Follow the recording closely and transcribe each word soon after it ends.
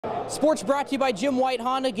Sports brought to you by Jim White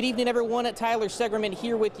Honda. Good evening, everyone. Tyler Segerman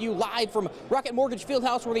here with you live from Rocket Mortgage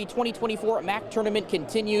Fieldhouse, where the 2024 MAC tournament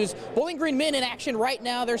continues. Bowling Green men in action right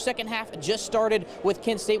now. Their second half just started with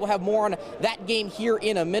Kent State. We'll have more on that game here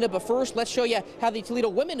in a minute. But first, let's show you how the Toledo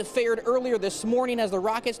women fared earlier this morning as the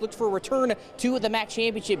Rockets looked for a return to the MAC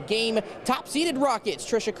championship game. Top-seeded Rockets,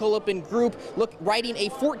 Trisha Cullip and group, riding a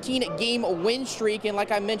 14-game win streak, and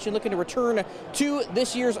like I mentioned, looking to return to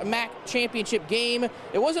this year's MAC championship game.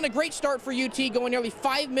 It wasn't a great start for UT, going nearly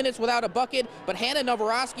 5 minutes without a bucket, but Hannah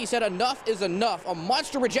Navarowski said enough is enough. A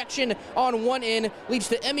monster rejection on one end leads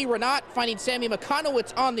to Emmy Renat finding Sammy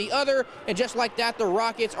McConowitz on the other, and just like that, the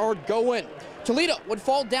Rockets are going. Toledo would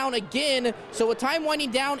fall down again, so with time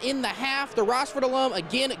winding down in the half, the Rossford alum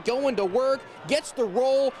again going to work, gets the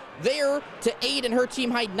roll there to 8 and her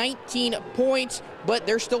team high 19 points, but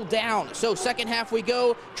they're still down. So second half we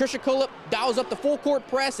go. Trisha Cullip dials up the full court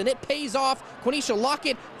press, and it pays off. Quenisha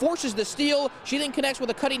Lockett forces the steal. She then connects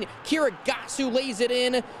with a cutting Kira Goss, who lays it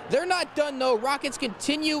in. They're not done though. Rockets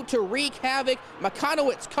continue to wreak havoc.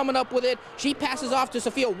 McConowitz coming up with it. She passes off to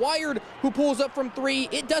Sophia Wired, who pulls up from 3.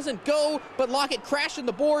 It doesn't go, but Lockett crashing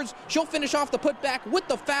the boards. She'll finish off the putback with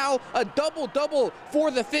the foul. A double-double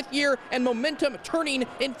for the 5th year, and momentum turning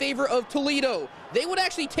in favor of Toledo. They would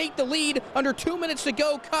actually take the lead under 2 minutes to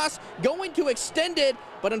go. Koss going to extend it,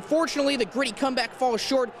 but unfortunately the gritty comeback falls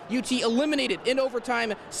short. UT eliminated in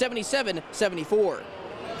overtime, 77-74. You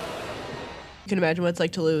can imagine what it's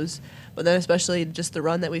like to lose, but then especially just the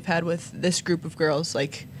run that we've had with this group of girls,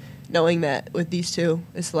 like knowing that with these two,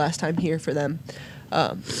 it's the last time here for them.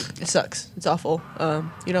 It sucks. It's awful.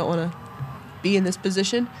 You don't want to be in this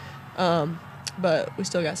position, but we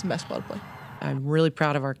still got some basketball to play. I'm really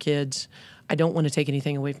proud of our kids. I don't want to take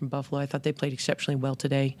anything away from Buffalo. I thought they played exceptionally well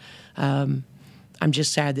today. I'm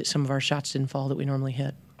just sad that some of our shots didn't fall that we normally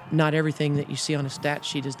hit. Not everything that you see on a stat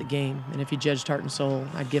sheet is the game, and if you judged heart and soul,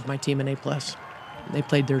 I'd give my team an A+. They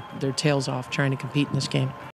played their tails off trying to compete in this game.